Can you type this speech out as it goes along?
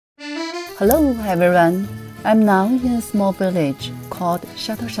Hello everyone, I'm now in a small village called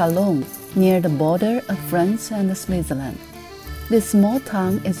Château-Chalon near the border of France and Switzerland. This small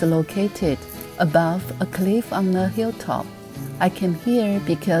town is located above a cliff on a hilltop. I came here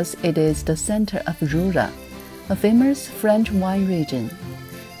because it is the center of Jura, a famous French wine region.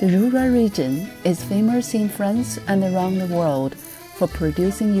 The Jura region is famous in France and around the world for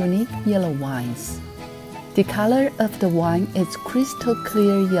producing unique yellow wines. The color of the wine is crystal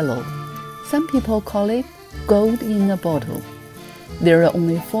clear yellow. Some people call it gold in a bottle. There are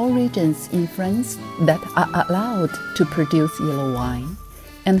only 4 regions in France that are allowed to produce yellow wine,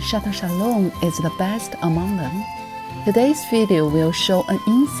 and Château-Chalon is the best among them. Today's video will show an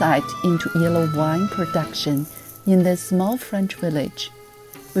insight into yellow wine production in this small French village.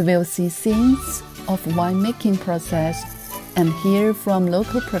 We will see scenes of winemaking process and hear from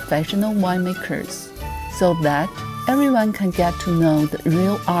local professional winemakers, so that everyone can get to know the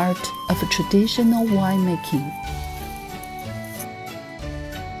real art of traditional winemaking.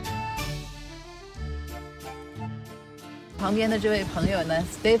 旁边的这位朋友呢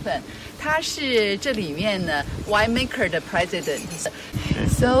 ，Stephen， 他是这里面呢 winemaker 的 president.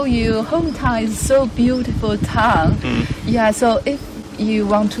 So your hometown is so beautiful town. Yeah. So if you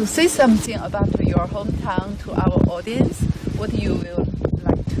want to say something about your hometown to our audience, what you will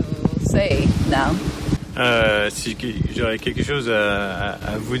like to say now? Si j'aurais quelque chose à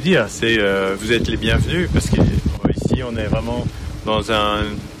vous dire, c'est vous êtes les bienvenus parce que ici on est vraiment dans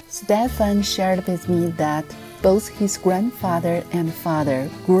un. Stefan shared with me that both his grandfather and father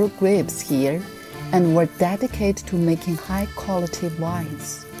grew grapes here and were dedicated to making high-quality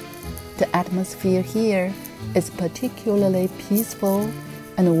wines. The atmosphere here is particularly peaceful,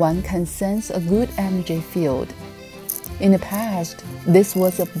 and one can sense a good energy field. In the past, this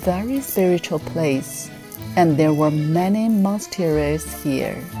was a very spiritual place, and there were many monasteries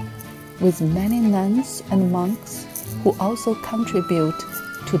here, with many nuns and monks who also contribute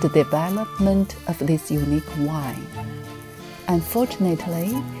to the development of this unique wine.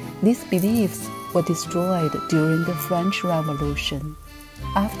 Unfortunately, these beliefs were destroyed during the French Revolution.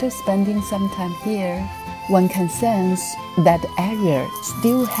 After spending some time here, one can sense that the area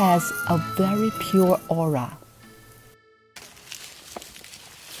still has a very pure aura.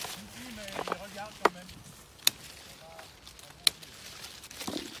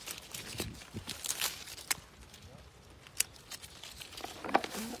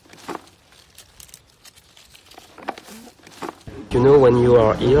 You know, when you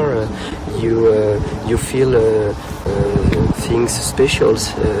are here, you feel things special.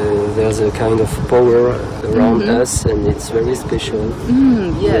 There's a kind of power around us, and it's very special.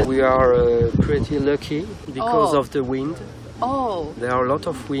 Yes. We are pretty lucky because of the wind. Oh. There are a lot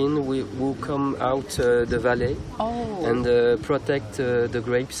of wind who come out the valley and protect the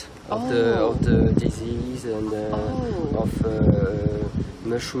grapes of the disease and of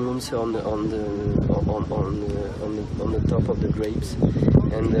mushrooms on the top of the grapes,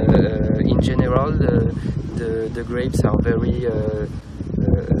 and in general the grapes are very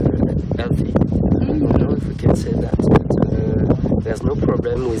healthy. I don't know if we can say that, but there's no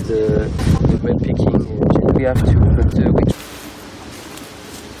problem with the grape picking. We have to, but we.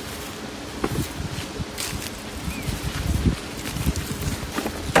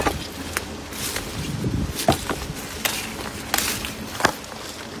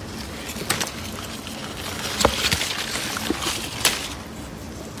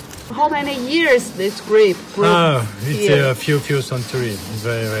 How many years this grape grew? It's a few centuries,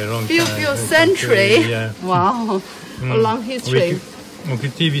 very long time. Few centuries. Yeah. Wow, a long history. On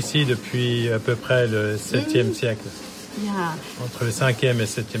cultive ici depuis à peu près le 7e siècle. Yeah. Entre le 5e et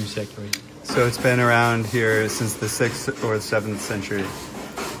 7e siècle, oui. So it's been around here since the 6th or 7th century.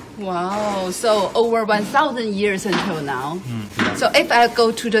 Wow, so over 1,000 years until now. So if I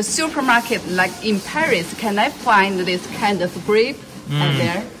go to the supermarket like in Paris, can I find this kind of grape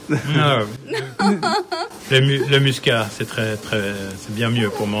there? No. Le muscat, c'est bien mieux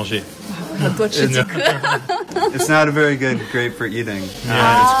pour manger. It's not a very good grape for eating.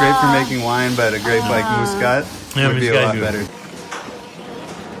 It's great for making wine, but a grape like Muscat would be a lot better.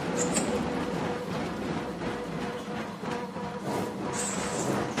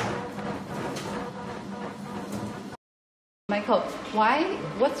 Michael,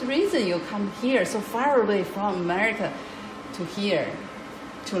 what's the reason you come here so far away from America to here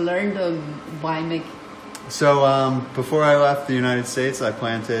to learn the winemaking? So before I left the United States, I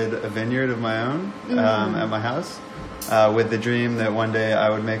planted a vineyard of my own at my house with the dream that one day I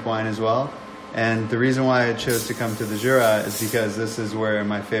would make wine as well. And the reason why I chose to come to the Jura is because this is where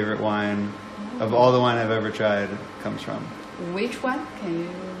my favorite wine of all the wine I've ever tried comes from. Which one? Can you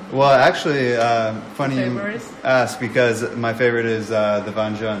Well, actually, funny you Favorites? ask, because my favorite is the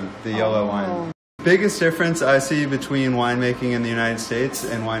Vin Jaune, the yellow wine. Biggest difference I see between winemaking in the United States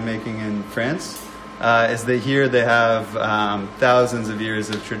and winemaking in France is that here they have thousands of years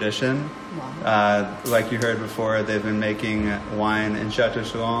of tradition. Wow. Like you heard before, they've been making wine in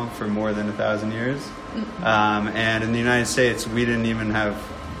Château-Chalon for more than 1,000 years. And in the United States, we didn't even have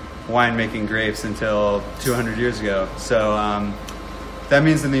winemaking grapes until 200 years ago. So that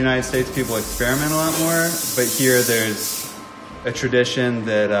means in the United States, people experiment a lot more, but here there's a tradition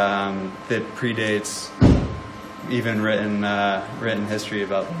that that predates even written history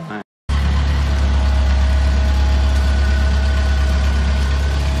about the wine.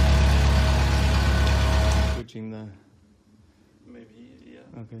 Switching the. Maybe,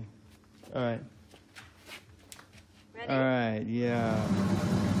 yeah. Okay. All right. Ready? All right. Yeah.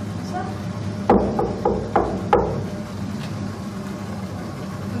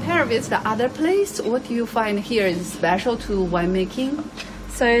 Compare with the other place, what do you find here is special to winemaking?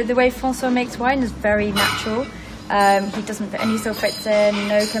 So the way Francois makes wine is very natural. He doesn't put any sulfites in,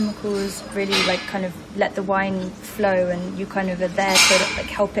 no chemicals, really like kind of let the wine flow, and you kind of are there to like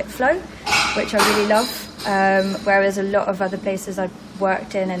help it flow, which I really love. Whereas a lot of other places I've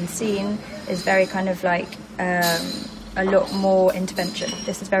worked in and seen is very kind of like a lot more intervention.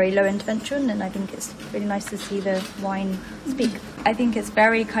 This is very low intervention, and I think it's really nice to see the wine speak. I think it's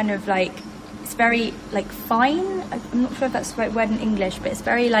very kind of like, it's very like fine. I'm not sure if that's the right word in English, but it's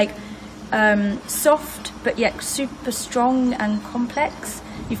very like soft, but yet super strong and complex.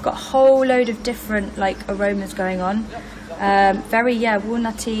 You've got a whole load of different like aromas going on. Very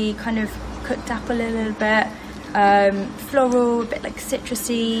walnutty, kind of cooked apple a little bit, floral, a bit like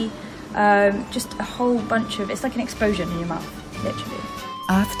citrusy. Just a whole bunch of, it's like an explosion in your mouth, literally.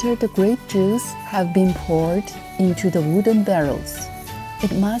 After the grape juice have been poured into the wooden barrels,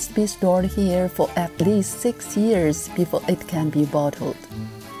 it must be stored here for at least 6 years before it can be bottled.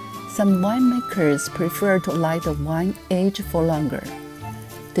 Some winemakers prefer to let the wine age for longer.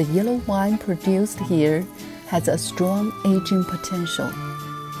 The yellow wine produced here has a strong aging potential.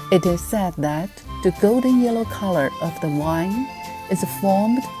 It is said that the golden yellow color of the wine is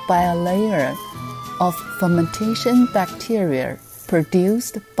formed by a layer of fermentation bacteria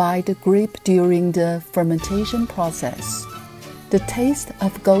produced by the grape during the fermentation process. The taste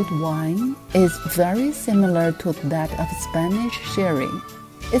of gold wine is very similar to that of Spanish sherry.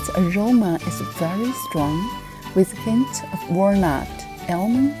 Its aroma is very strong, with hints of walnut,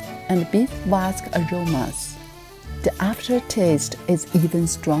 almond, and beef husk aromas. The aftertaste is even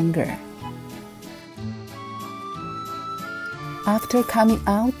stronger. After coming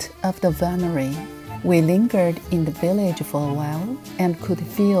out of the winery, we lingered in the village for a while and could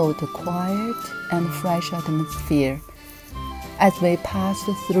feel the quiet and fresh atmosphere. As we passed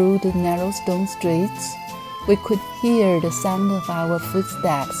through the narrow stone streets, we could hear the sound of our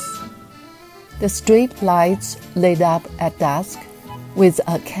footsteps. The street lights lit up at dusk with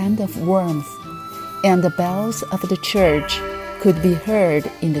a kind of warmth, and the bells of the church could be heard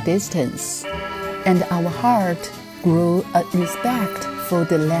in the distance, and our heart grew a respect for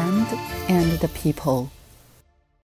the land and the people.